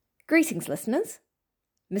Greetings, listeners.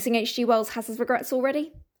 Missing H.G. Wells has his regrets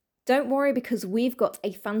already? Don't worry, because we've got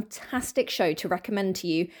a fantastic show to recommend to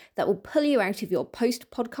you that will pull you out of your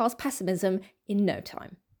post-podcast pessimism in no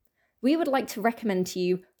time. We would like to recommend to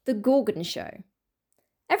you The Gorgon Show.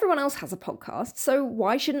 Everyone else has a podcast, so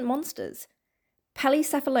why shouldn't monsters?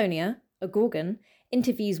 Pelicephalonia, a gorgon,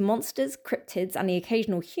 interviews monsters, cryptids, and the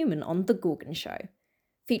occasional human on The Gorgon Show.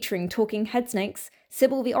 Featuring talking head snakes,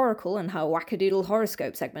 Sybil the Oracle and her wackadoodle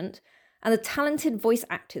horoscope segment, and the talented voice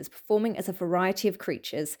actors performing as a variety of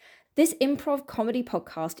creatures, this improv comedy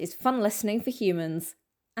podcast is fun listening for humans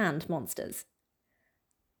and monsters.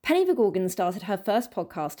 Penny the Gorgon started her first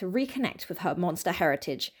podcast to reconnect with her monster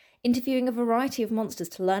heritage, interviewing a variety of monsters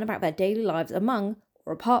to learn about their daily lives among,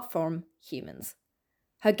 or apart from, humans.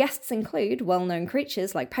 Her guests include well-known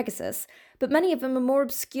creatures like Pegasus, but many of them are more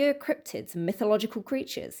obscure cryptids and mythological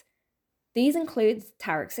creatures. These include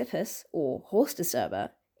Tarexippus, or horse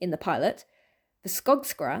disturber, in the pilot, the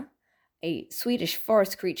Skogskra, a Swedish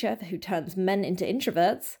forest creature who turns men into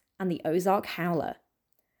introverts, and the Ozark Howler.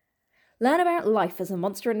 Learn about life as a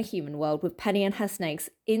monster in a human world with Penny and her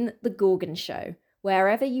snakes in The Gorgon Show,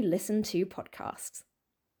 wherever you listen to podcasts.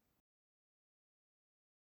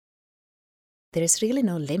 There is really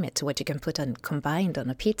no limit to what you can put combined on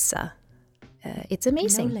a pizza. It's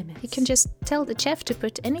amazing. No limits. You can just tell the chef to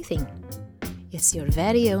put anything. It's your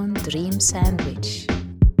very own dream sandwich.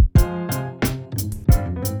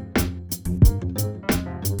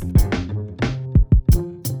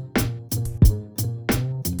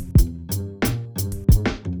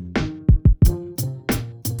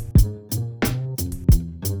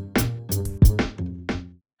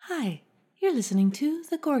 Hi, you're listening to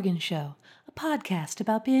The Gorgon Show, a podcast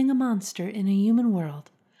about being a monster in a human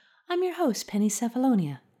world. I'm your host, Penny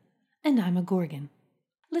Cephalonia, and I'm a Gorgon.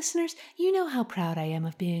 Listeners, you know how proud I am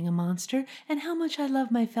of being a monster and how much I love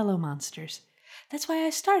my fellow monsters. That's why I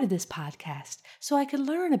started this podcast, so I could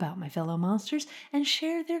learn about my fellow monsters and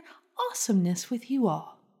share their awesomeness with you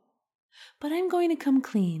all. But I'm going to come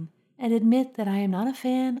clean and admit that I am not a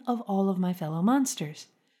fan of all of my fellow monsters.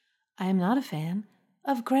 I am not a fan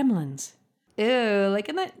of gremlins. Ew, like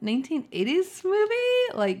in that 1980s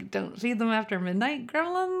movie? Like, don't feed them after midnight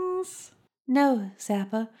gremlins? No,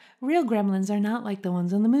 Zappa, real gremlins are not like the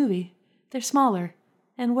ones in the movie. They're smaller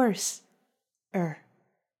and worse.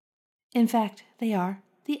 In fact, they are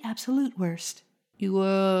the absolute worst.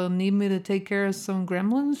 You, need me to take care of some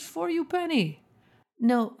gremlins for you, Penny?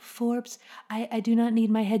 No, Forbes, I do not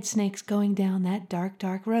need my head snakes going down that dark,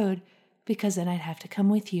 dark road, because then I'd have to come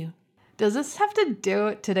with you. Does this have to do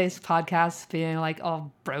with today's podcast being, like,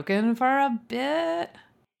 all broken for a bit?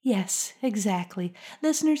 Yes, exactly.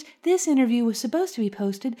 Listeners, this interview was supposed to be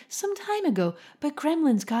posted some time ago, but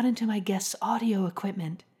gremlins got into my guest's audio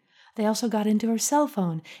equipment. They also got into her cell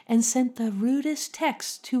phone and sent the rudest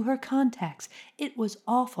texts to her contacts. It was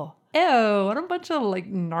awful. Ew, what a bunch of, like,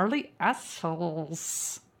 gnarly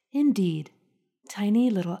assholes. Indeed.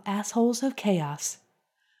 Tiny little assholes of chaos.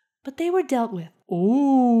 But they were dealt with.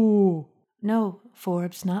 Ooh. No,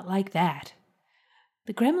 Forbes, not like that.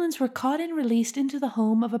 The gremlins were caught and released into the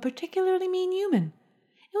home of a particularly mean human.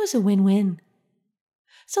 It was a win-win.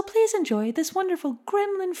 So please enjoy this wonderful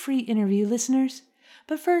gremlin-free interview, listeners.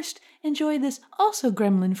 But first, enjoy this also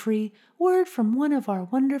gremlin-free word from one of our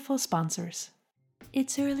wonderful sponsors.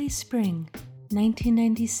 It's early spring,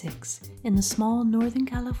 1996, in the small Northern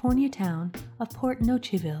California town of Port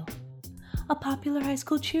Nocheville. A popular high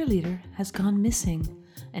school cheerleader has gone missing,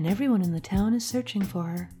 and everyone in the town is searching for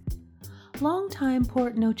her. Longtime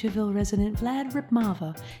Port Nocheville resident Vlad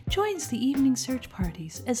Ripmava joins the evening search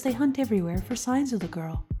parties as they hunt everywhere for signs of the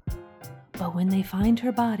girl. But when they find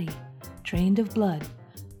her body, drained of blood,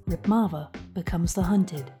 Ripmava becomes the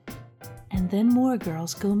hunted. And then more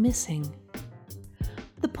girls go missing.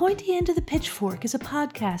 The Pointy End of the Pitchfork is a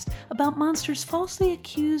podcast about monsters falsely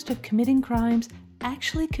accused of committing crimes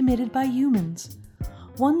actually committed by humans.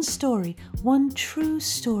 One story, one true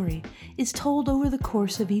story, is told over the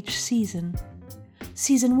course of each season.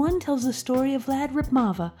 Season 1 tells the story of Vlad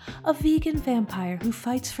Ripmava, a vegan vampire who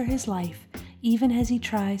fights for his life, even as he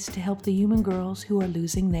tries to help the human girls who are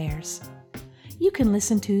losing theirs. You can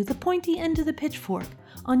listen to The Pointy End of the Pitchfork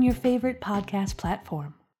on your favorite podcast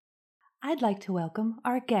platform. I'd like to welcome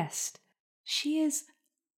our guest. She is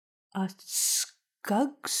a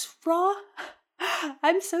Skugsra?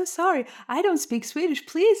 I'm so sorry. I don't speak Swedish.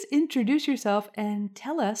 Please introduce yourself and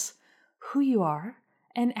tell us who you are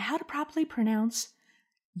and how to properly pronounce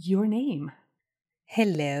your name.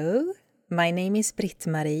 Hello, my name is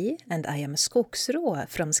Britt-Marie and I am Skogsrå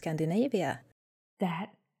from Scandinavia. That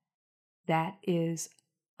is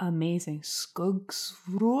amazing.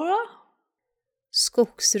 Skogsrå?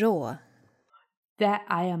 Skogsrå. That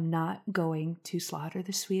I am not going to slaughter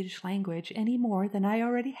the Swedish language any more than I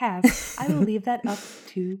already have. I will leave that up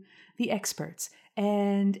to the experts.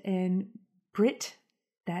 And Britt,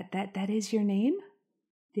 that is your name?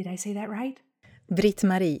 Did I say that right?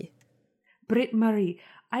 Britt-Marie. Britt-Marie,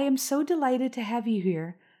 I am so delighted to have you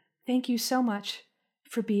here. Thank you so much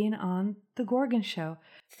for being on the Gorgon Show.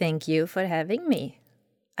 Thank you for having me.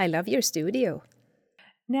 I love your studio.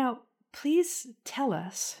 Now, please tell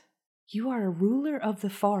us, you are a ruler of the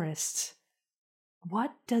forests.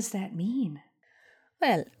 What does that mean?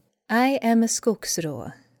 Well, I am a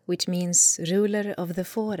skogsrå, which means ruler of the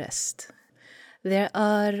forest. There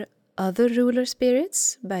are other ruler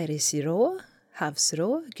spirits, bergsrå,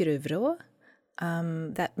 havsrå, gruvrå.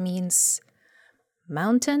 That means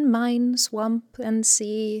mountain, mine, swamp, and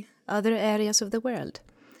sea, other areas of the world.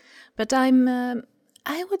 But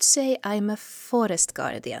I would say I'm a forest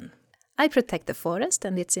guardian. I protect the forest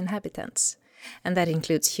and its inhabitants. And that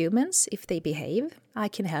includes humans, if they behave. I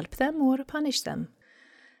can help them or punish them.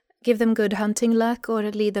 Give them good hunting luck or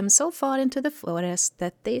lead them so far into the forest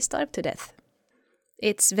that they starve to death.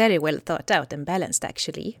 It's very well thought out and balanced,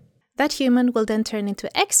 actually. That human will then turn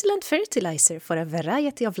into excellent fertilizer for a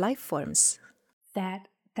variety of life forms.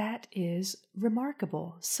 That is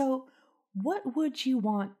remarkable. So, what would you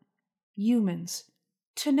want humans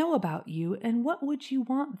to know about you, and what would you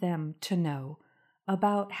want them to know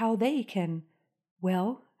about how they can,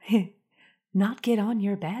 well, not get on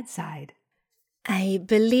your bad side? I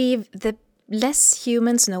believe the less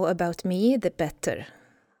humans know about me, the better.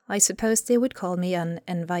 I suppose they would call me an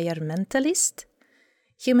environmentalist.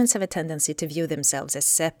 Humans have a tendency to view themselves as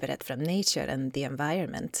separate from nature and the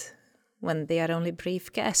environment, when they are only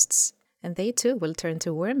brief guests, and they too will turn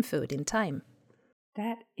to worm food in time.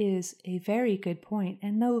 That is a very good point,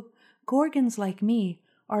 and though Gorgons like me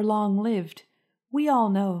are long-lived, we all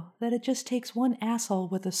know that it just takes one asshole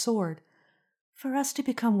with a sword for us to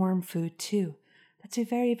become worm food too. That's a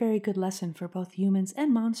very, very good lesson for both humans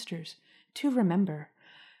and monsters to remember.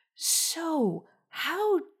 So,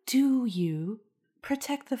 how do you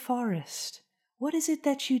protect the forest? What is it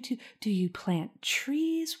that you do? Do you plant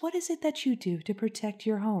trees? What is it that you do to protect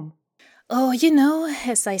your home? Oh,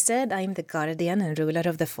 as I said, I'm the guardian and ruler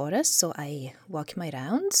of the forest, so I walk my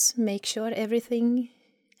rounds, make sure everything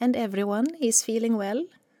and everyone is feeling well.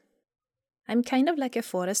 I'm kind of like a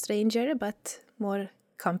forest ranger, but more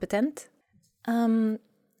competent.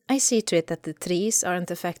 I see to it that the trees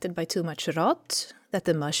aren't affected by too much rot, that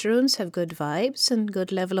the mushrooms have good vibes and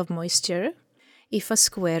good level of moisture. If a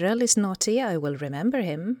squirrel is naughty, I will remember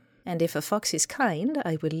him, and if a fox is kind,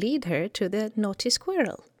 I will lead her to the naughty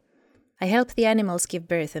squirrel. I help the animals give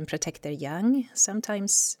birth and protect their young.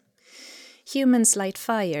 Sometimes humans light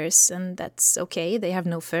fires, and that's okay, they have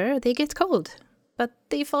no fur, they get cold. But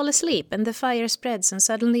they fall asleep, and the fire spreads, and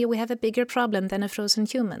suddenly we have a bigger problem than a frozen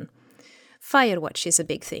human. Firewatch is a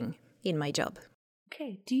big thing in my job.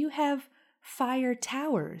 Okay, do you have fire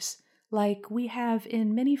towers like we have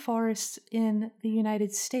in many forests in the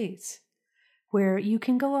United States, where you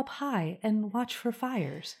can go up high and watch for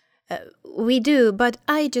fires? We do, but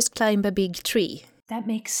I just climb a big tree. That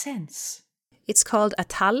makes sense. It's called a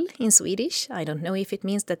tall in Swedish. I don't know if it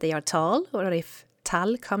means that they are tall or if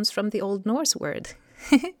tall comes from the Old Norse word.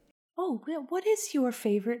 Oh, well, what is your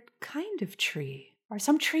favorite kind of tree? Are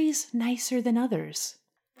some trees nicer than others?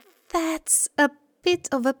 That's a bit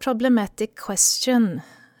of a problematic question.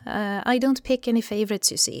 I don't pick any favorites,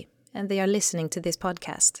 you see, and they are listening to this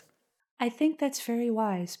podcast. I think that's very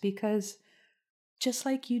wise because just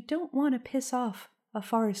like you don't want to piss off a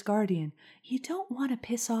forest guardian, you don't want to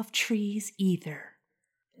piss off trees either.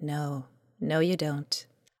 No, you don't.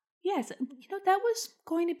 Yes, that was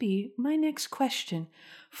going to be my next question.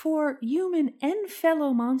 For human and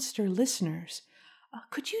fellow monster listeners,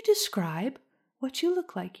 could you describe what you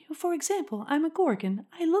look like? For example, I'm a Gorgon.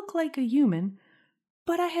 I look like a human,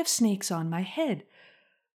 but I have snakes on my head.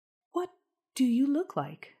 What do you look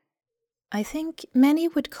like? I think many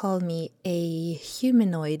would call me a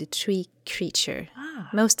humanoid tree creature.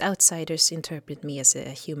 Most outsiders interpret me as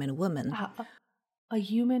a human woman. A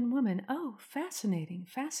human woman. Oh, fascinating.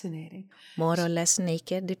 More or less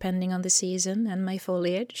naked, depending on the season and my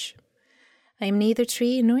foliage. I am neither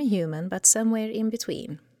tree nor human, but somewhere in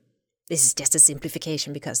between. This is just a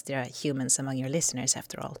simplification because there are humans among your listeners,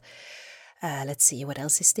 after all. Let's see, what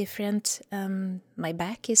else is different? My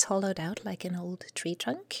back is hollowed out like an old tree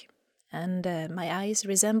trunk, and my eyes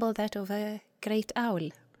resemble that of a great owl.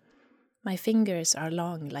 My fingers are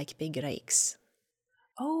long like big rakes.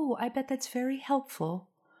 Oh, I bet that's very helpful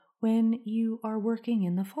when you are working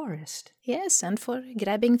in the forest. Yes, and for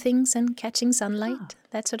grabbing things and catching sunlight,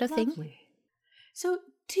 that sort of thing. Lovely. So,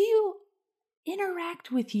 do you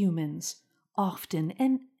interact with humans often?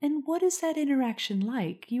 And what is that interaction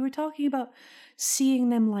like? You were talking about seeing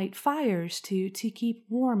them light fires to keep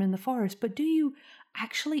warm in the forest, but do you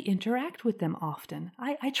actually interact with them often?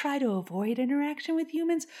 I try to avoid interaction with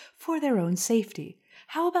humans for their own safety.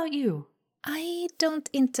 How about you? I don't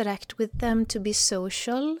interact with them to be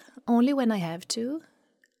social, only when I have to.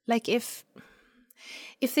 Like if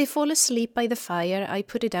they fall asleep by the fire, I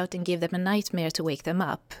put it out and give them a nightmare to wake them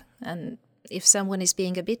up. And if someone is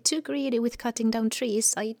being a bit too greedy with cutting down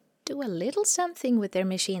trees, I do a little something with their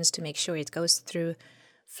machines to make sure it goes through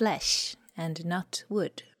flesh and not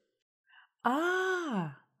wood.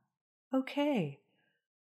 Ah, okay.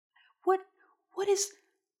 What is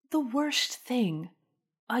the worst thing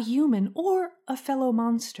a human or a fellow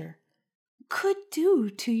monster could do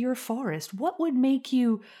to your forest? What would make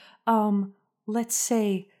you, let's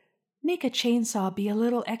say, make a chainsaw be a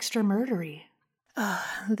little extra murdery?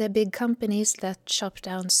 The big companies that chop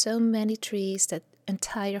down so many trees that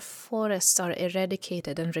entire forests are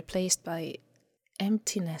eradicated and replaced by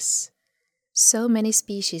emptiness. So many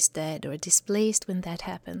species dead or displaced when that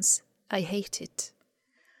happens. I hate it.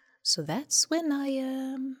 So that's when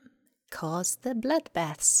I cause the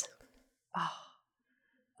bloodbaths.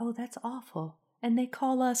 Oh, that's awful. And they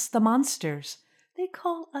call us the monsters. They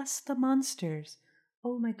call us the monsters.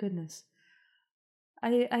 Oh my goodness.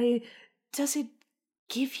 Does it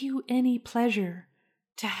give you any pleasure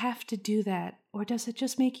to have to do that? Or does it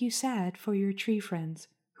just make you sad for your tree friends,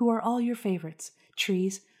 who are all your favorites?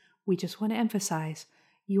 Trees, we just want to emphasize,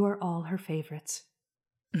 you are all her favorites.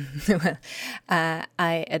 Well,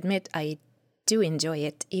 I admit I do enjoy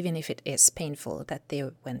it, even if it is painful that they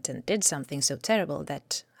went and did something so terrible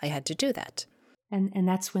that I had to do that. And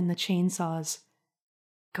that's when the chainsaws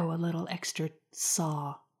go a little extra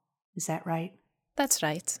saw. Is that right? That's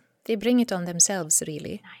right. They bring it on themselves,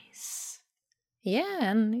 really. Nice. Yeah,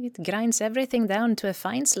 and it grinds everything down to a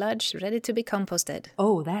fine sludge ready to be composted.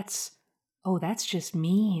 Oh, that's just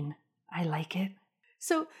mean. I like it.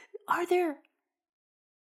 So, are there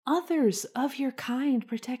others of your kind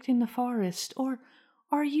protecting the forest, or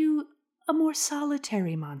are you a more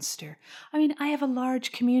solitary monster? I mean, I have a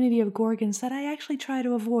large community of Gorgons that I actually try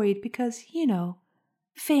to avoid because,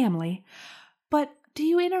 family. But do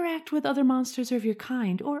you interact with other monsters of your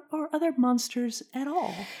kind, or other monsters at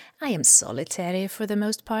all? I am solitary for the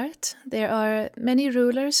most part. There are many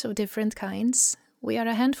rulers of different kinds. We are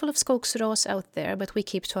a handful of skogsrås out there, but we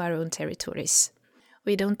keep to our own territories.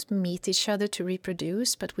 We don't meet each other to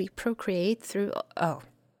reproduce, but we procreate through... Oh,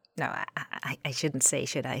 no, I shouldn't say,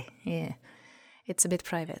 should I? Yeah, it's a bit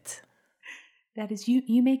private. That is,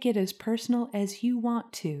 you make it as personal as you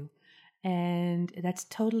want to, and that's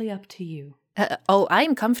totally up to you.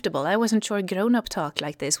 I'm comfortable. I wasn't sure grown-up talk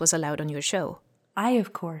like this was allowed on your show. I,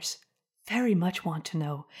 of course, very much want to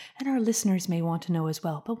know, and our listeners may want to know as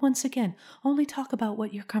well, but once again, only talk about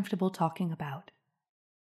what you're comfortable talking about.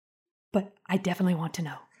 But I definitely want to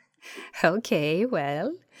know. Okay,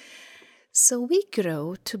 well, so we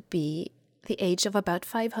grow to be the age of about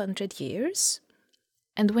 500 years.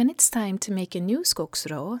 And when it's time to make a new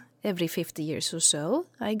skogsrå, every 50 years or so,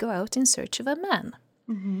 I go out in search of a man.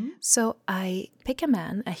 Mm-hmm. So I pick a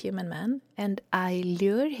man, a human man, and I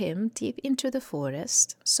lure him deep into the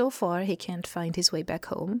forest. So far, he can't find his way back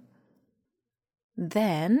home.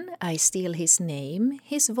 Then I steal his name,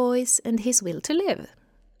 his voice, and his will to live.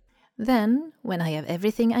 Then, when I have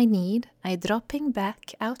everything I need, I drop him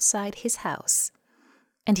back outside his house.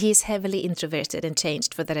 And he is heavily introverted and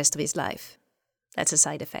changed for the rest of his life. That's a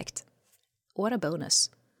side effect. Or a bonus.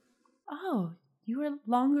 Oh, you are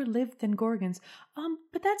longer lived than Gorgons.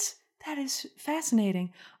 But that is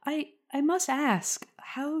fascinating. I must ask,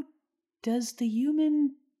 how does the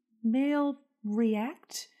human male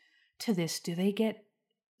react to this? Do they get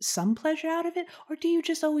some pleasure out of it, or do you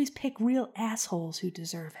just always pick real assholes who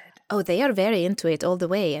deserve it? Oh, they are very into it all the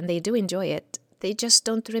way, and they do enjoy it. They just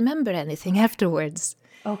don't remember anything afterwards.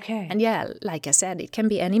 Okay. And yeah, like I said, it can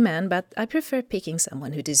be any man, but I prefer picking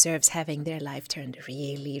someone who deserves having their life turned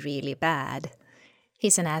really, really bad.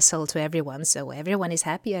 He's an asshole to everyone, so everyone is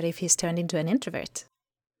happier if he's turned into an introvert.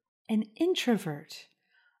 An introvert?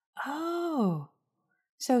 Oh.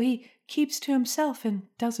 So he keeps to himself and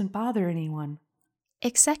doesn't bother anyone.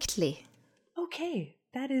 Exactly. Okay,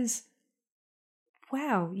 that is...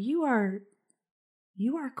 Wow, you are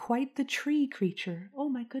quite the tree creature. Oh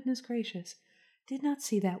my goodness gracious. Did not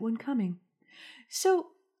see that one coming. So,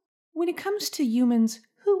 when it comes to humans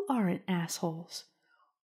who aren't assholes,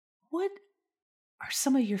 what are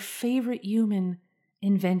some of your favorite human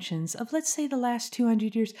inventions of, let's say, the last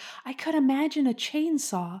 200 years? I could imagine a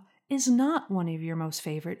chainsaw is not one of your most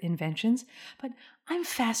favorite inventions, but I'm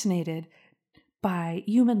fascinated by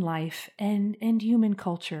human life and human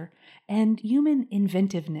culture and human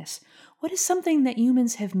inventiveness. What is something that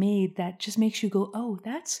humans have made that just makes you go, oh,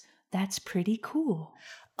 that's pretty cool?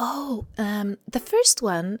 Oh, the first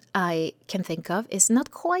one I can think of is not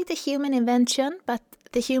quite a human invention, but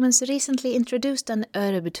the humans recently introduced an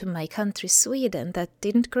herb to my country, Sweden, that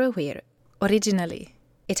didn't grow here originally.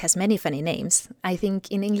 It has many funny names. I think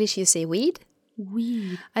in English you say weed.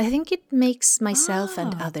 Weed. I think it makes myself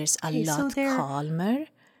and others a okay, so lot they're- calmer.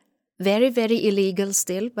 Very, very illegal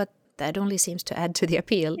still, but that only seems to add to the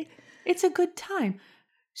appeal. It's a good time.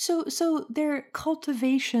 So their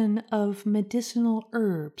cultivation of medicinal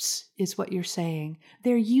herbs is what you're saying.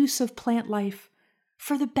 Their use of plant life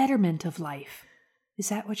for the betterment of life. Is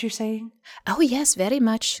that what you're saying? Oh yes, very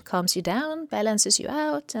much. Calms you down, balances you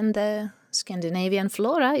out, and the Scandinavian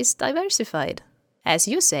flora is diversified. As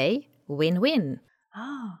you say, win-win.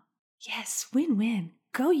 Oh, yes, win-win.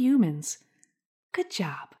 Go humans. Good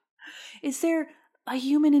job. Is there a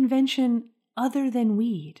human invention other than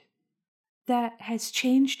weed that has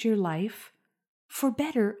changed your life for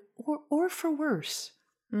better or for worse?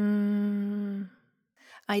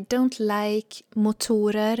 I don't like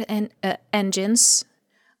motorer and engines,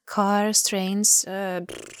 cars, trains,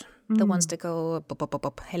 the ones that go bop, bop, bop,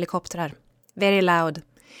 bop, helicopter. Very loud.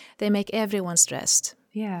 They make everyone stressed.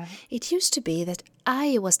 Yeah. It used to be that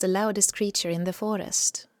I was the loudest creature in the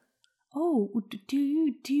forest. Oh, do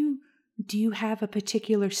you have a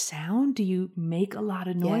particular sound? Do you make a lot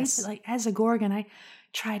of noise? Yes. Like as a Gorgon, I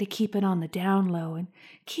try to keep it on the down low and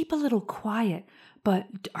keep a little quiet.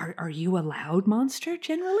 But are you a loud monster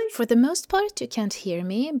generally? For the most part, you can't hear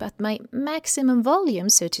me, but my maximum volume,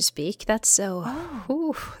 so to speak, that's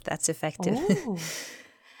that's effective. Oh.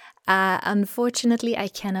 Unfortunately, I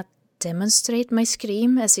cannot demonstrate my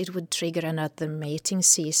scream as it would trigger another mating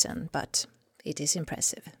season, but it is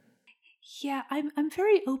impressive. Yeah, I'm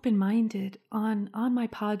very open-minded on my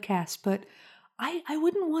podcast, but I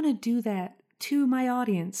wouldn't want to do that to my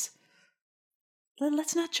audience.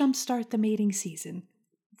 Let's not jumpstart the mating season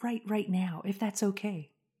right now, if that's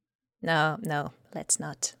okay. No, let's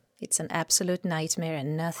not. It's an absolute nightmare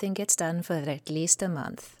and nothing gets done for at least a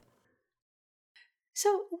month.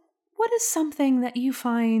 So, what is something that you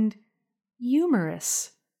find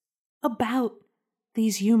humorous about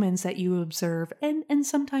these humans that you observe and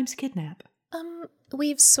sometimes kidnap?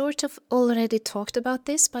 We've sort of already talked about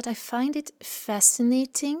this, but I find it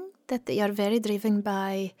fascinating that they are very driven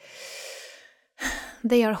by...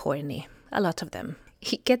 They are horny, a lot of them.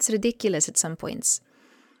 It gets ridiculous at some points.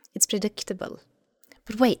 It's predictable.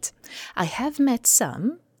 But wait, I have met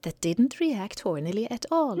some that didn't react hornily at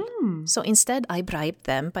all. So instead I bribed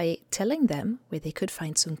them by telling them where they could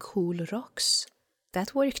find some cool rocks.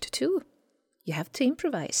 That worked too. You have to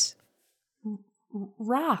improvise.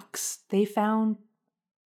 Rocks. They found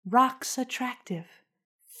rocks attractive.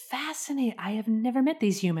 Fascinating. I have never met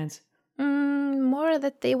these humans. More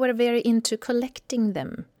that they were very into collecting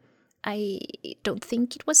them. I don't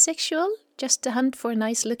think it was sexual, just a hunt for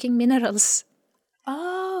nice-looking minerals.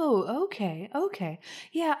 Oh, okay.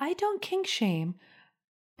 Yeah, I don't kink shame,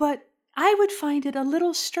 but I would find it a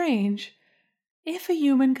little strange if a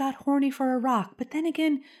human got horny for a rock. But then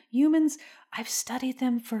again, humans, I've studied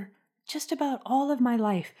them for just about all of my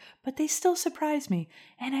life, but they still surprise me,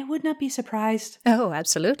 and I would not be surprised. Oh,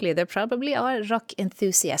 absolutely. There probably are rock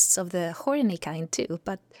enthusiasts of the horny kind too,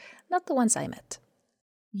 but not the ones I met.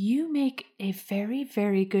 You make a very,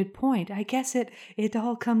 very good point. I guess it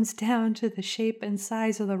all comes down to the shape and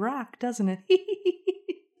size of the rock, doesn't it?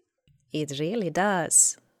 It really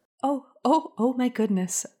does. Oh my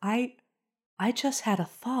goodness. I just had a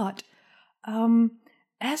thought.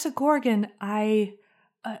 As a Gorgon,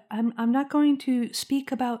 I'm not going to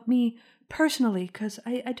speak about me personally because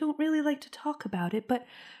I don't really like to talk about it, but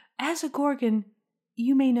as a Gorgon,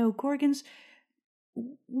 you may know Gorgons,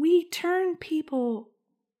 we turn people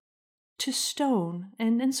to stone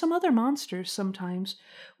and some other monsters sometimes.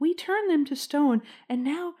 We turn them to stone, and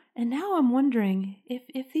now I'm wondering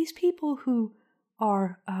if these people who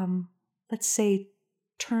are let's say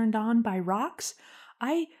turned on by rocks,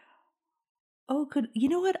 you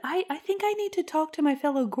know what? I think I need to talk to my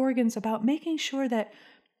fellow Gorgons about making sure that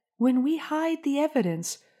when we hide the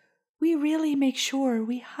evidence, we really make sure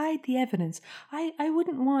we hide the evidence. I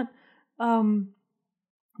wouldn't want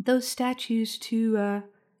those statues to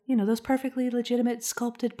those perfectly legitimate,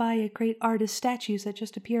 sculpted by a great artist statues that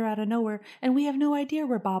just appear out of nowhere, and we have no idea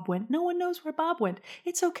where Bob went. No one knows where Bob went.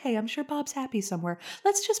 It's okay. I'm sure Bob's happy somewhere.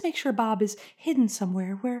 Let's just make sure Bob is hidden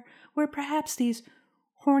somewhere where perhaps these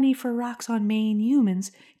horny for rocks on Maine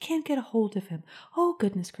humans can't get a hold of him. Oh,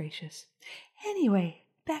 goodness gracious. Anyway,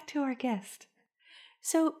 back to our guest.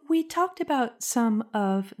 So we talked about some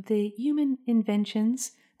of the human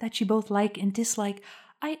inventions that you both like and dislike.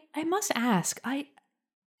 I must ask, I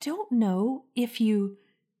don't know if you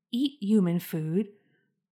eat human food,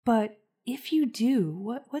 but if you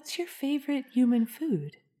do, what's your favorite human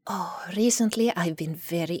food? Oh, recently I've been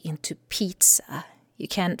very into pizza. You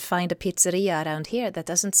can't find a pizzeria around here that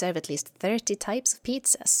doesn't serve at least 30 types of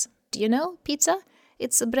pizzas. Do you know pizza?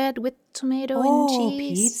 It's a bread with tomato and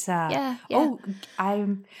cheese. Pizza. Yeah. Oh,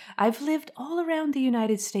 I've lived all around the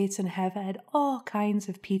United States and have had all kinds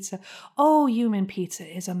of pizza. Oh, human pizza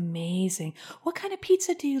is amazing. What kind of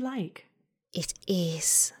pizza do you like? It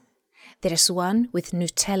is. There's one with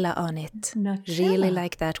Nutella on it. Nutella? Really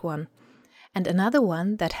like that one. And another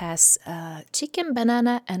one that has chicken,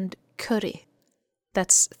 banana, and curry.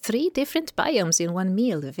 That's 3 different biomes in one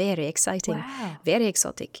meal. Very exciting. Wow. Very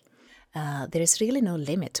exotic. There is really no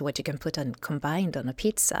limit to what you can put combined on a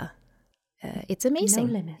pizza. It's amazing.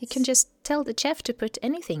 No limits. You can just tell the chef to put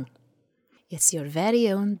anything. It's your very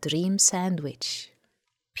own dream sandwich.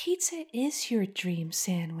 Pizza is your dream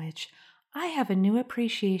sandwich. I have a new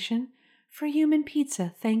appreciation for human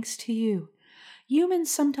pizza thanks to you.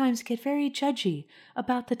 Humans sometimes get very judgy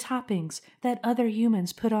about the toppings that other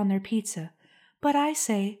humans put on their pizza. But I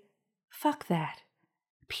say, fuck that.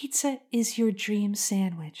 Pizza is your dream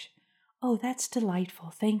sandwich. Oh, that's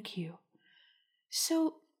delightful. Thank you.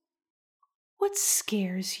 So, what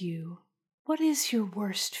scares you? What is your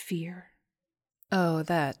worst fear? Oh,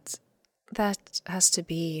 that has to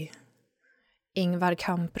be Ingvar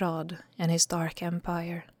Kamprad and his Dark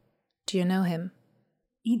Empire. Do you know him?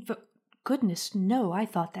 Goodness, no, I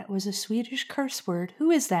thought that was a Swedish curse word.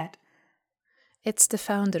 Who is that? It's the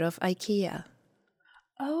founder of IKEA.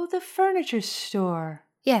 Oh, the furniture store.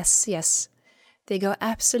 Yes. They go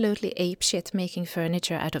absolutely apeshit making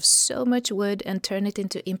furniture out of so much wood and turn it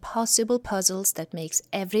into impossible puzzles that makes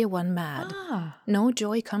everyone mad. No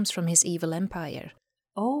joy comes from his evil empire.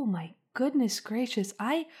 Oh my goodness gracious.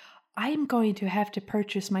 I'm going to have to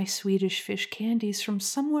purchase my Swedish fish candies from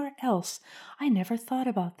somewhere else. I never thought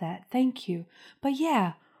about that. Thank you. But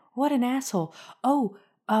yeah, what an asshole. Oh,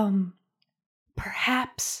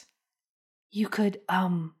 perhaps you could,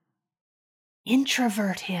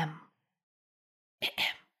 introvert him.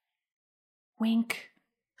 Wink.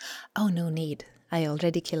 Oh, no need. I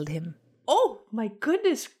already killed him. Oh, my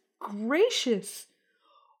goodness gracious.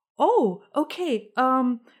 Oh, okay.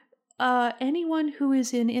 Anyone who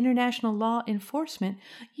is in international law enforcement,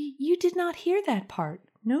 you did not hear that part.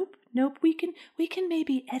 Nope. We can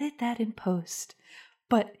maybe edit that in post.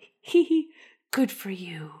 But good for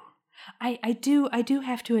you. I do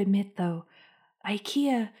have to admit though,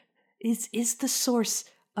 IKEA is the source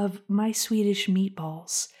of my Swedish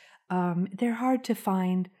meatballs. They're hard to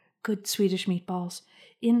find good Swedish meatballs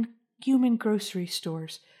in human grocery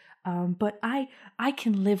stores. But I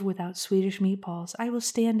can live without Swedish meatballs. I will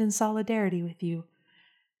stand in solidarity with you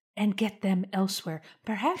and get them elsewhere.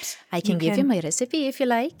 Perhaps I can give you my recipe if you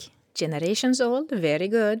like. Generations old, very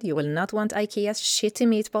good. You will not want IKEA's shitty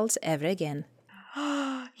meatballs ever again.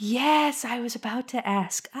 Yes, I was about to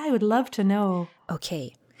ask. I would love to know.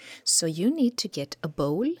 Okay, so you need to get a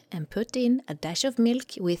bowl and put in a dash of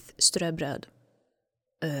milk with ströbröd.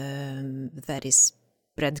 That is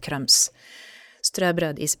breadcrumbs.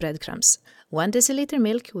 Ströbröd is breadcrumbs. 1 deciliter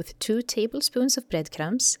milk with 2 tablespoons of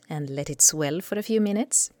breadcrumbs and let it swell for a few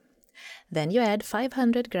minutes. Then you add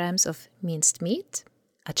 500 grams of minced meat,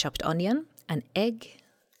 a chopped onion, an egg,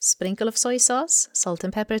 sprinkle of soy sauce, salt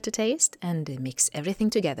and pepper to taste, and mix everything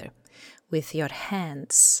together with your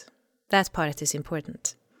hands. That part is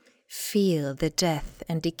important. Feel the death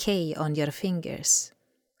and decay on your fingers.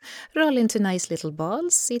 Roll into nice little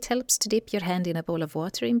balls. It helps to dip your hand in a bowl of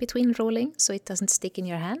water in between rolling so it doesn't stick in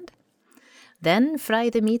your hand. Then fry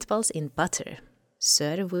the meatballs in butter.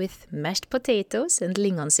 Serve with mashed potatoes and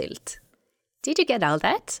lingonsylt. Did you get all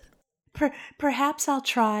that? Perhaps I'll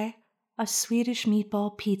try a Swedish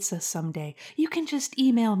meatball pizza someday. You can just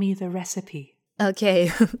email me the recipe.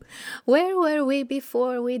 Okay, where were we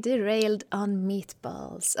before we derailed on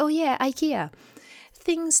meatballs? Oh yeah, IKEA.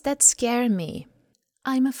 Things that scare me.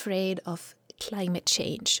 I'm afraid of climate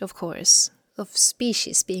change, of course, of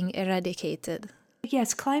species being eradicated.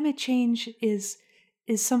 Yes, climate change is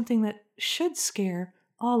something that should scare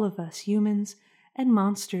all of us, humans and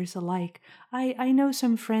monsters alike. I know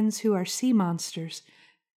some friends who are sea monsters.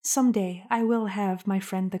 Someday I will have my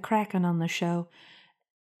friend the Kraken on the show,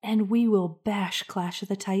 and we will bash Clash of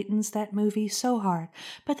the Titans, that movie, so hard.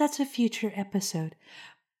 But that's a future episode.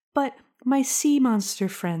 But my sea monster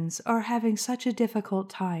friends are having such a difficult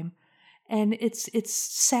time, and it's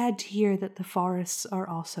sad to hear that the forests are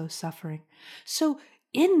also suffering. So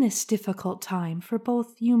in this difficult time for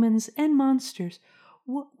both humans and monsters,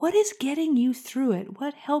 what is getting you through it?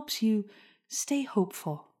 What helps you stay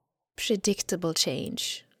hopeful? Predictable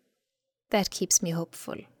change. That keeps me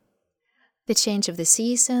hopeful. The change of the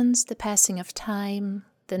seasons, the passing of time,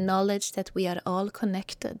 the knowledge that we are all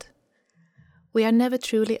connected. We are never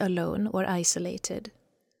truly alone or isolated.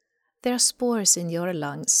 There are spores in your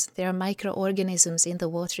lungs. There are microorganisms in the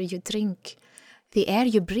water you drink. The air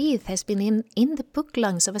you breathe has been in the book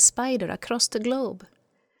lungs of a spider across the globe.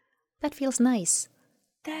 That feels nice.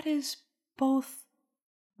 That is both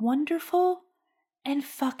wonderful and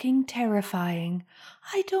fucking terrifying.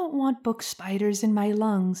 I don't want book spiders in my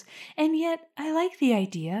lungs, and yet I like the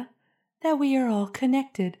idea that we are all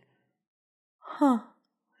connected. Huh.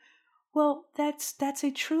 Well, that's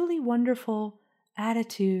a truly wonderful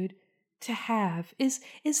attitude to have. Is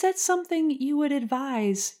that something you would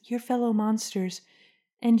advise your fellow monsters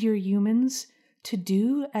and your humans to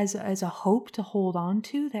do as a hope to hold on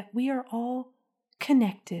to, that we are all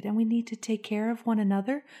connected and we need to take care of one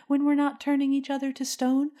another when we're not turning each other to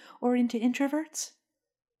stone or into introverts?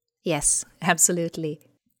 Yes, absolutely.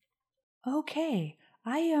 Okay.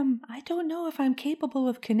 I don't know if I'm capable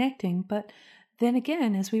of connecting, but then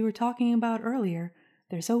again, as we were talking about earlier,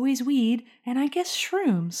 there's always weed and I guess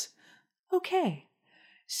shrooms. Okay.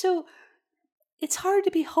 So it's hard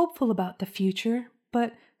to be hopeful about the future,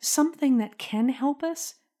 but something that can help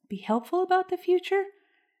us be helpful about the future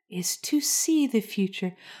is to see the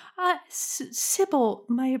future. Sybil,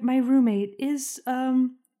 my roommate, is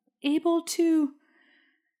able to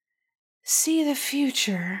see the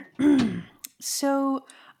future. So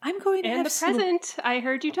I'm going to and have the present. I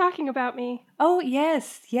heard you talking about me. Oh,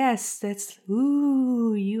 yes, that's,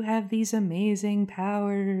 you have these amazing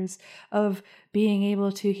powers of being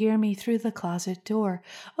able to hear me through the closet door.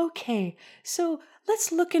 Okay, so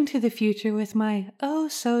let's look into the future with my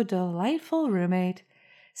so delightful roommate,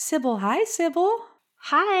 Sybil. Hi, Sybil.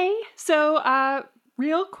 Hi. So,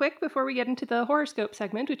 real quick before we get into the horoscope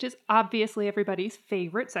segment, which is obviously everybody's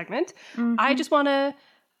favorite segment, I just want to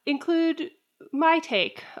include my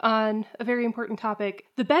take on a very important topic.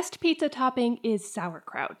 The best pizza topping is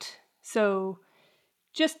sauerkraut. So,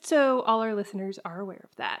 just so all our listeners are aware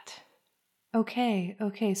of that.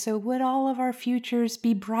 Okay, so would all of our futures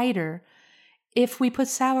be brighter if we put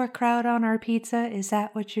sauerkraut on our pizza? Is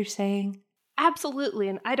that what you're saying? Absolutely,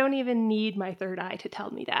 and I don't even need my third eye to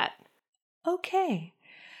tell me that. Okay.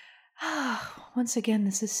 Once again,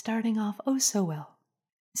 this is starting off so well.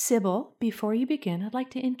 Sybil, before you begin, I'd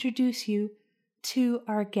like to introduce you to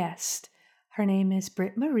our guest. Her name is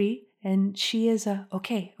Britt Marie, and she is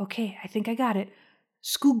okay, I think I got it.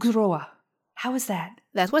 Skugroa. How was that?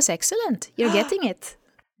 That was excellent. You're getting it.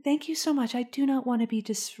 Thank you so much. I do not want to be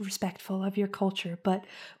disrespectful of your culture, but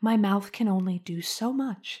my mouth can only do so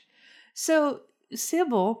much. So,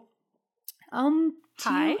 Sybil,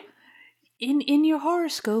 Hi. In your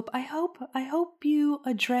horoscope, I hope you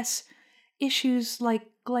address issues like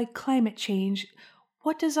climate change.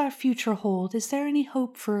 What does our future hold? Is there any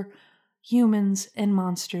hope for humans and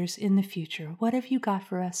monsters in the future? What have you got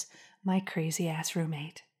for us, my crazy ass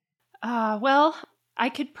roommate? Well, I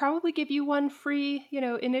could probably give you one free,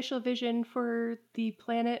 initial vision for the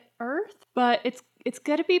planet Earth, but it's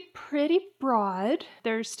going to be pretty broad.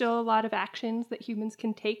 There's still a lot of actions that humans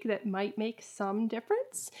can take that might make some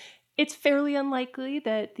difference. It's fairly unlikely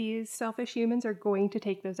that these selfish humans are going to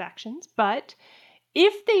take those actions, but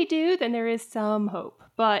if they do, then there is some hope.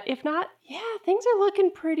 But if not, things are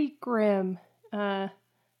looking pretty grim,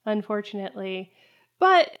 unfortunately.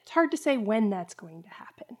 But it's hard to say when that's going to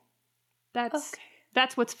happen.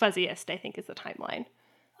 That's what's fuzziest, I think, is the timeline.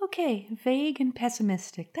 Okay, vague and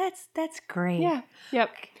pessimistic. That's great. Yeah. Yep.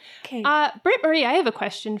 Okay. Britt Marie, I have a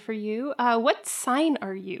question for you. What sign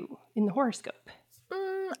are you in the horoscope?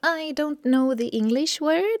 I don't know the English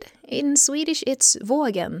word. In Swedish, it's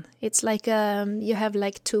vågen. It's like you have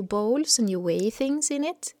like two bowls and you weigh things in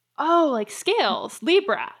it. Oh, like scales.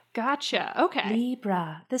 Libra. Gotcha. Okay.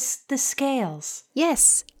 Libra. The scales.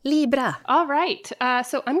 Yes, Libra. All right.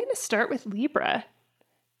 So I'm going to start with Libra,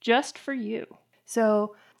 just for you.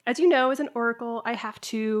 So, as you know, as an oracle, I have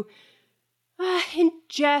to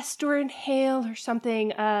ingest or inhale or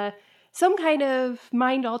something, some kind of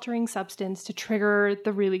mind-altering substance to trigger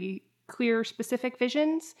the really clear, specific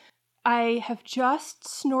visions. I have just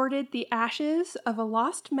snorted the ashes of a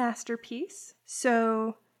lost masterpiece,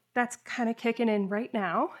 so that's kind of kicking in right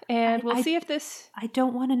now, and we'll see if this... I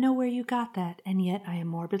don't want to know where you got that, and yet I am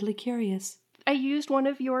morbidly curious. I used one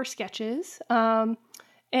of your sketches, and,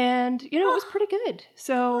 it was pretty good,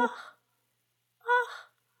 so...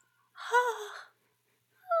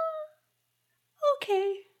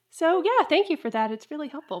 Okay. So, yeah, thank you for that. It's really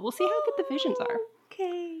helpful. We'll see how good the visions are.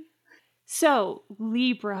 Okay. So,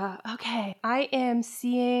 Libra. Okay, I am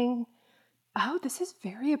seeing... Oh, this is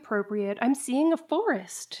very appropriate. I'm seeing a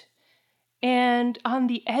forest. And on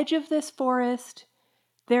the edge of this forest,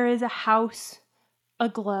 there is a house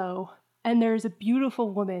aglow. And there's a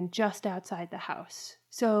beautiful woman just outside the house.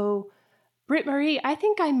 So, Britt Marie, I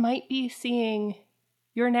think I might be seeing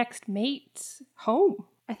your next mate's home.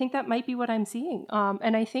 I think that might be what I'm seeing.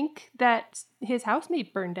 And I think that his house may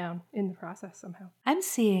burn down in the process somehow. I'm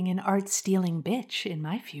seeing an art-stealing bitch in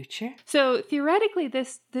my future. So theoretically,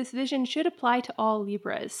 this vision should apply to all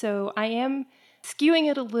Libras. So I am skewing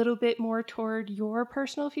it a little bit more toward your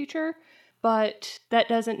personal future, but that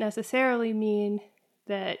doesn't necessarily mean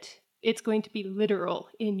that it's going to be literal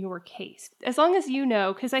in your case. As long as you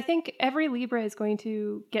know, because I think every Libra is going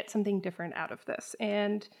to get something different out of this.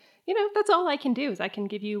 And that's all I can do is I can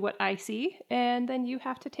give you what I see, and then you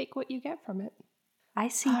have to take what you get from it. I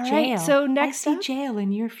see all jail. Right, so next I see jail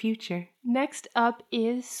in your future. Next up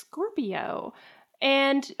is Scorpio.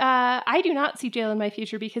 And I do not see jail in my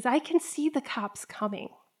future because I can see the cops coming.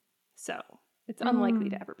 So it's unlikely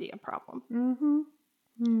to ever be a problem.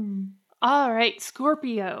 Mm-hmm. All right,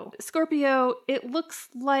 Scorpio. Scorpio, it looks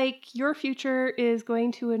like your future is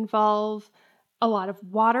going to involve a lot of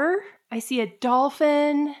water. I see a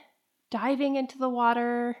dolphin diving into the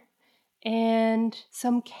water and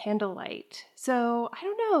some candlelight. So I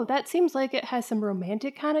don't know. That seems like it has some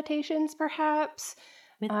romantic connotations, perhaps.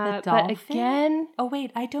 With the dolphin? But again, oh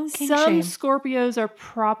wait, I don't kink some shame. Scorpios are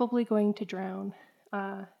probably going to drown.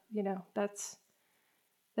 That's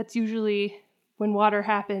usually when water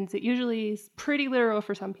happens. It usually is pretty literal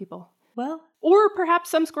for some people. Well, or perhaps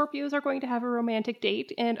some Scorpios are going to have a romantic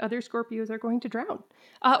date and other Scorpios are going to drown.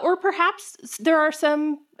 Or perhaps there are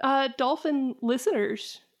some dolphin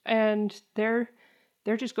listeners and they're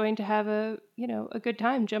just going to have a good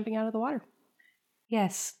time jumping out of the water.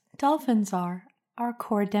 Yes, dolphins are our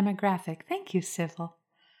core demographic. Thank you, Sybil.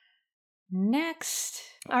 Next.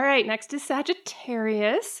 All right, next is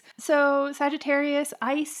Sagittarius. So Sagittarius,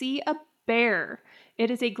 I see a bear.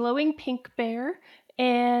 It is a glowing pink bear,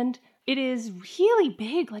 and it is really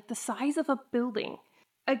big, like the size of a building.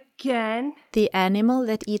 Again. The animal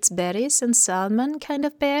that eats berries and salmon kind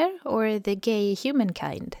of bear, or the gay human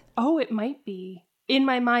kind? Oh, it might be. In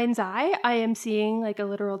my mind's eye, I am seeing like a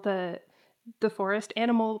literal the forest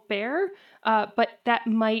animal bear, but that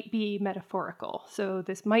might be metaphorical. So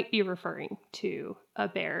this might be referring to a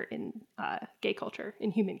bear in gay culture,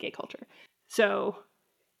 in human gay culture. So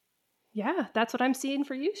yeah, that's what I'm seeing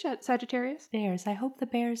for you, Sagittarius. Bears. I hope the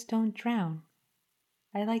bears don't drown.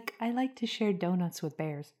 I like to share donuts with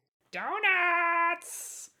bears.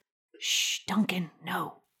 Donuts! Shh, Duncan,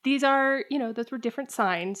 no. These are, those were different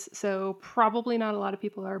signs, so probably not a lot of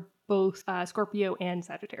people are both Scorpio and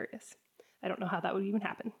Sagittarius. I don't know how that would even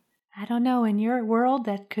happen. I don't know. In your world,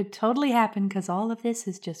 that could totally happen because all of this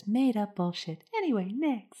is just made up bullshit. Anyway,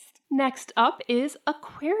 next. Next up is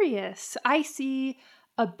Aquarius. I see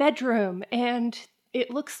a bedroom and it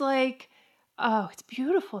looks like, oh, it's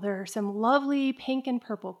beautiful. There are some lovely pink and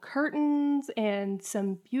purple curtains and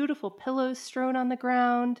some beautiful pillows strewn on the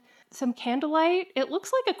ground. Some candlelight. It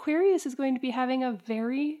looks like Aquarius is going to be having a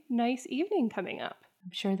very nice evening coming up.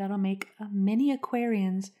 I'm sure that'll make many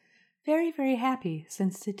Aquarians very, very happy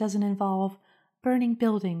since it doesn't involve burning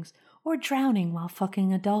buildings or drowning while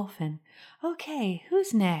fucking a dolphin. Okay,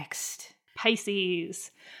 who's next? Pisces.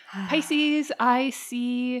 Pisces, I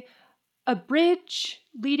see a bridge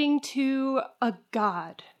leading to a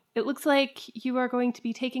god. It looks like you are going to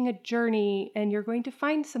be taking a journey and you're going to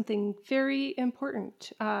find something very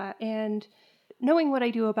important. And knowing what I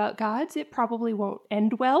do about gods, it probably won't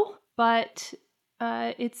end well, but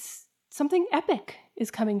it's something epic is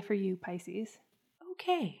coming for you, Pisces.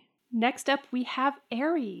 Okay. Next up, we have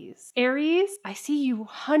Aries. Aries, I see you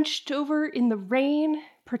hunched over in the rain,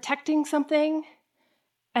 protecting something.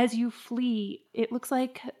 As you flee, it looks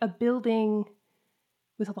like a building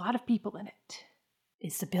with a lot of people in it.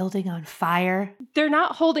 Is the building on fire? They're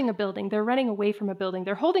not holding a building. They're running away from a building.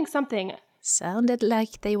 They're holding something. Sounded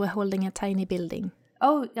like they were holding a tiny building.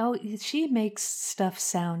 Oh, she makes stuff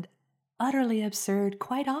sound utterly absurd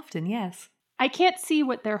quite often, yes. I can't see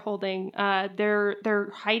what they're holding.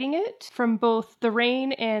 They're hiding it from both the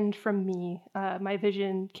rain and from me. My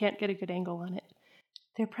vision can't get a good angle on it.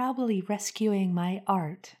 They're probably rescuing my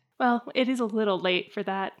art. Well, it is a little late for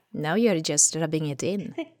that. Now you're just rubbing it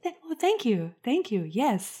in. Well, thank you. Thank you.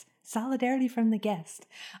 Yes. Solidarity from the guest.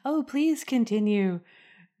 Oh, please continue,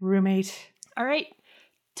 roommate. All right.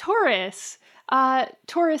 Taurus.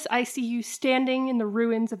 Taurus, I see you standing in the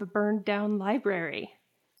ruins of a burned down library.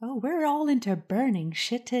 Oh, we're all into burning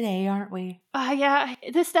shit today, aren't we? Yeah,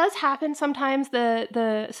 this does happen sometimes.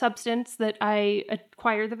 The substance that I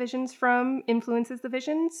acquire the visions from influences the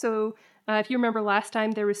visions. So if you remember last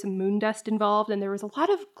time, there was some moon dust involved and there was a lot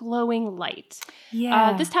of glowing light.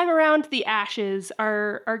 Yeah. This time around, the ashes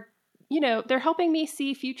are they're helping me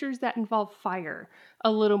see futures that involve fire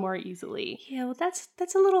a little more easily. Yeah, well, that's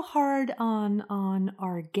a little hard on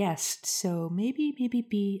our guest. So maybe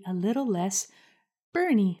be a little less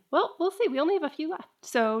burny. Well, we'll see. We only have a few left.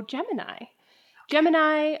 So Gemini.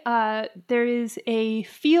 Gemini, there is a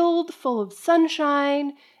field full of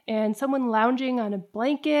sunshine and someone lounging on a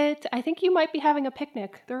blanket. I think you might be having a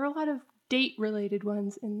picnic. There are a lot of date-related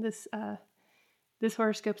ones in this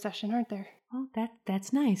horoscope session, aren't there? Well,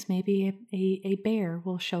 that's nice. Maybe a bear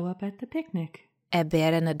will show up at the picnic. A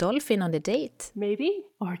bear and a dolphin on a date. Maybe.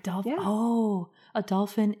 Or a dolphin. Yeah. Oh, a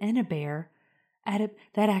dolphin and a bear.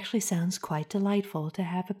 That actually sounds quite delightful, to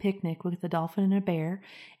have a picnic with a dolphin and a bear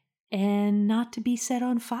and not to be set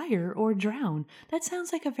on fire or drown. That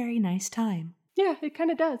sounds like a very nice time. Yeah, it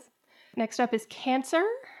kind of does. Next up is Cancer.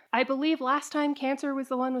 I believe last time Cancer was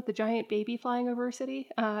the one with the giant baby flying over a city.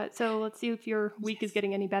 So let's see if your week is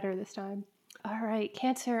getting any better this time. All right,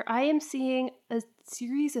 Cancer, I am seeing a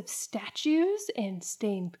series of statues and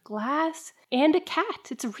stained glass and a cat.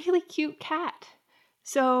 It's a really cute cat.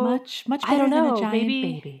 So Much I better don't know, than a giant maybe,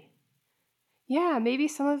 baby. Yeah, maybe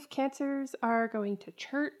some of Cancers are going to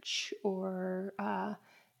church or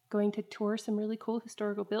going to tour some really cool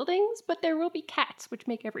historical buildings, but there will be cats, which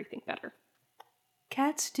make everything better.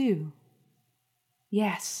 Cats do.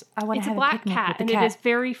 Yes, I want It's to have a black picnic cat, with the and cat. it is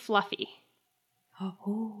very fluffy.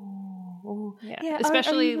 Oh. Yeah, are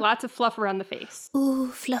especially you- lots of fluff around the face.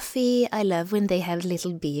 Ooh, fluffy. I love when they have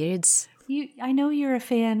little beards. I know you're a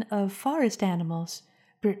fan of forest animals,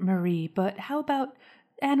 Britt Marie, but how about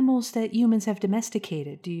animals that humans have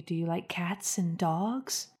domesticated? Do you like cats and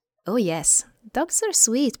dogs? Oh, yes. Dogs are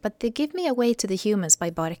sweet, but they give me away to the humans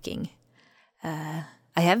by barking. I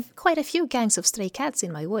have quite a few gangs of stray cats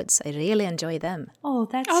in my woods. I really enjoy them. Oh,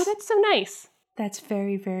 that's so nice. That's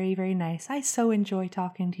very, very, very nice. I so enjoy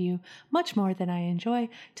talking to you, much more than I enjoy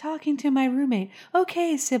talking to my roommate.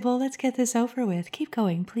 Okay, Sybil, let's get this over with. Keep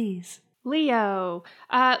going, please. Leo.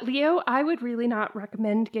 Leo, I would really not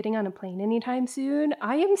recommend getting on a plane anytime soon.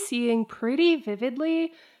 I am seeing pretty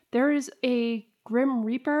vividly there is a Grim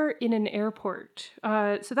Reaper in an airport.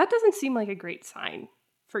 So that doesn't seem like a great sign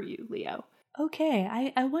for you, Leo.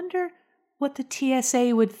 Okay, I wonder what the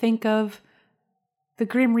TSA would think of the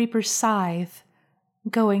Grim Reaper's scythe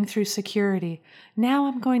going through security. Now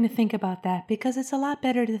I'm going to think about that, because it's a lot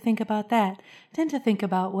better to think about that than to think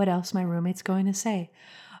about what else my roommate's going to say.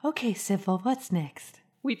 Okay, Sybil, what's next?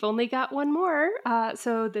 We've only got one more,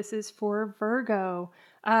 so this is for Virgo.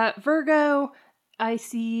 Virgo, I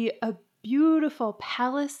see a beautiful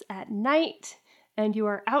palace at night, and you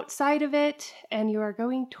are outside of it, and you are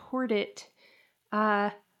going toward it.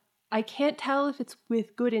 I can't tell if it's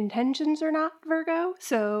with good intentions or not, Virgo,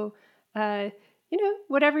 so,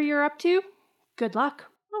 whatever you're up to, good luck.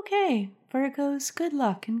 Okay, Virgos, good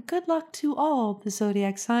luck, and good luck to all the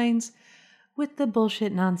zodiac signs with the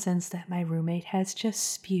bullshit nonsense that my roommate has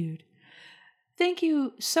just spewed. Thank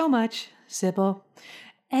you so much, Sybil.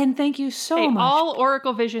 And thank you so much. All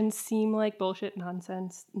oracle visions seem like bullshit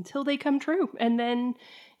nonsense until they come true. And then,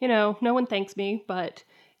 no one thanks me, but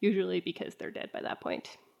usually because they're dead by that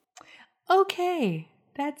point. Okay,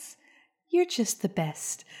 you're just the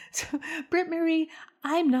best. So, Britt Marie,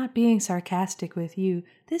 I'm not being sarcastic with you.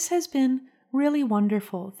 This has been really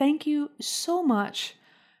wonderful. Thank you so much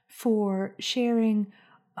for sharing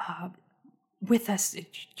with us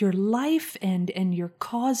your life and your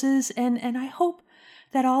causes. And I hope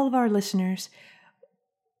that all of our listeners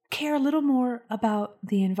care a little more about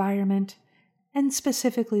the environment and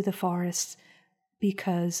specifically the forests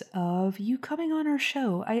because of you coming on our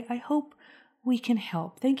show. I hope we can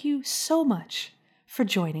help. Thank you so much for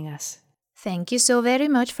joining us. Thank you so very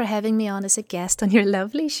much for having me on as a guest on your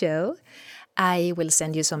lovely show. I will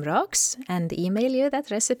send you some rocks and email you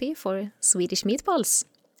that recipe for Swedish meatballs.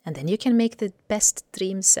 And then you can make the best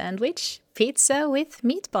dream sandwich, pizza with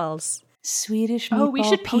meatballs. Swedish meatball we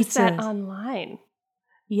should post pizzas. that online.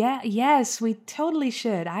 Yes, we totally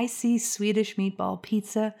should. I see Swedish meatball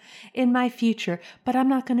pizza in my future, but I'm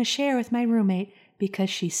not going to share with my roommate because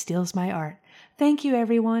she steals my art. Thank you,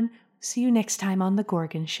 everyone. See you next time on The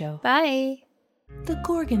Gorgon Show. Bye! The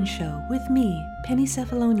Gorgon Show with me, Penny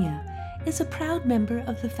Cephalonia, is a proud member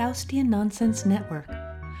of the Faustian Nonsense Network.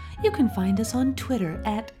 You can find us on Twitter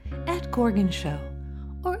at Gorgon Show,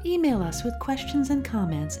 or email us with questions and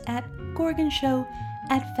comments at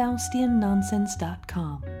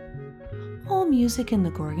gorgonshow@faustiannonsense.com. All music in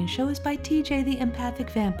The Gorgon Show is by TJ the Empathic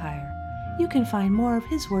Vampire. You can find more of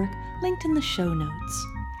his work linked in the show notes.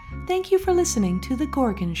 Thank you for listening to The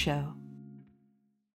Gorgon Show.